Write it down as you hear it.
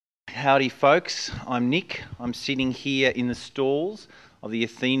Howdy folks, I'm Nick. I'm sitting here in the stalls of the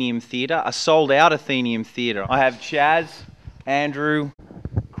Athenaeum Theatre, a sold out Athenaeum Theatre. I have Chaz, Andrew,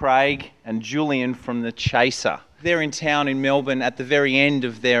 Craig and Julian from The Chaser. They're in town in Melbourne at the very end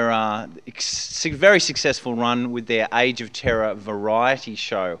of their very successful run with their Age of Terror variety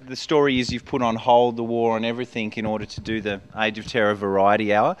show. The story is you've put on hold the war and everything in order to do the Age of Terror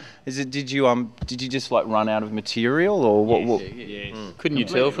variety hour. Did you just like run out of material or what? Yes. Couldn't you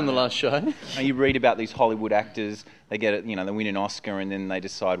tell from the last show? You read about these Hollywood actors. They get it, they win an Oscar and then they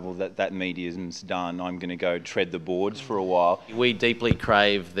decide, well, that medium's done. I'm going to go tread the boards for a while. We deeply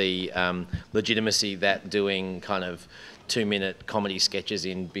crave the legitimacy that doing kind of 2-minute comedy sketches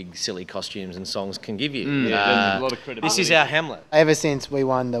in big silly costumes and songs can give you. Yeah, a lot of credibility. This is our Hamlet. Ever since we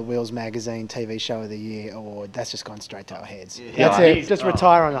won the Wheels Magazine TV Show of the Year award, that's just gone straight to our heads. Yeah. That's it. Just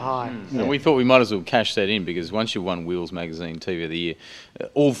retire on a high. And we thought we might as well cash that in because once you've won Wheels Magazine TV of the Year,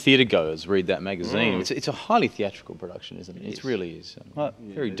 all theatre goers read that magazine. It's a highly theatrical production, isn't it? It really is.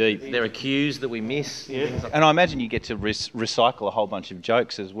 Very deep. There are cues that we miss. Yeah. And I imagine you get to recycle a whole bunch of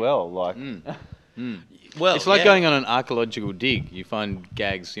jokes as well. Like. Well, it's like going on an archaeological dig. You find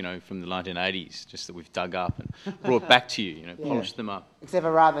gags, from the 1980s, just that we've dug up and brought back to you, polished them up. Except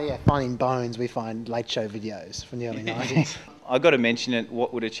for rather, finding bones, we find late show videos from the early 90s. I've got to mention it.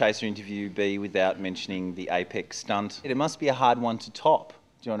 What would a Chaser interview be without mentioning the Apex stunt? It must be a hard one to top.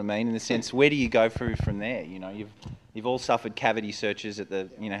 Do you know what I mean? In the sense, where do you go through from there? You've all suffered cavity searches at the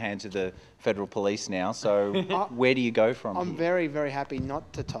hands of the federal police now. So where do you go from? I'm very, very happy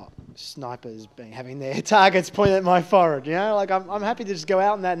not to top snipers having their targets pointed at my forehead. I'm happy to just go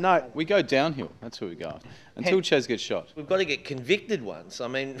out on that note. We go downhill. That's where we go until Chaz gets shot. We've got to get convicted once. I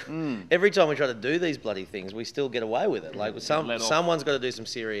mean, every time we try to do these bloody things, we still get away with it. Like someone's got to do some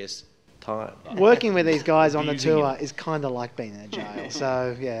serious time. Working with these guys on the tour is kind of like being in a jail.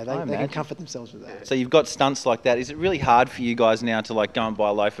 So yeah, they can comfort themselves with that. So you've got stunts like that. Is it really hard for you guys now to like go and buy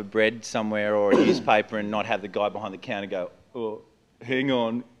a loaf of bread somewhere or a newspaper and not have the guy behind the counter go, oh, hang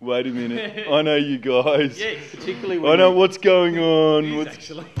on, wait a minute, I know you guys. Yes, particularly when I know what's going on.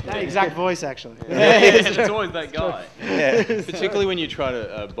 That exact voice, actually. It's always that guy. Yeah. Particularly when you try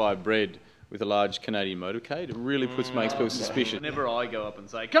to buy bread with a large Canadian motorcade, it really makes people suspicious. Whenever I go up and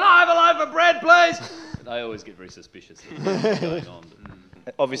say, "Can I have a loaf of bread, please?" they always get very suspicious of what's going on.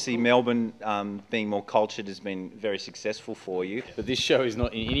 Obviously, Melbourne, being more cultured, has been very successful for you. But this show is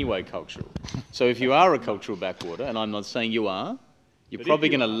not in any way cultural. So if you are a cultural backwater, and I'm not saying you are, you're probably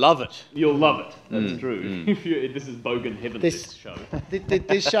going to love it. You'll love it. That's true. This is Bogan Heaven, this show.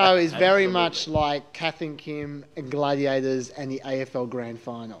 This show is very much like Kath and Kim and Gladiators and the AFL Grand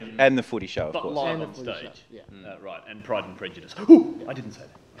Final. And the footy show, of But course. live And the on footy stage. show, yeah. Right, and Pride and Prejudice. Ooh, I didn't say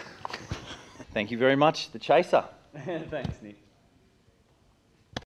that. Thank you very much, The Chaser. Thanks, Nick.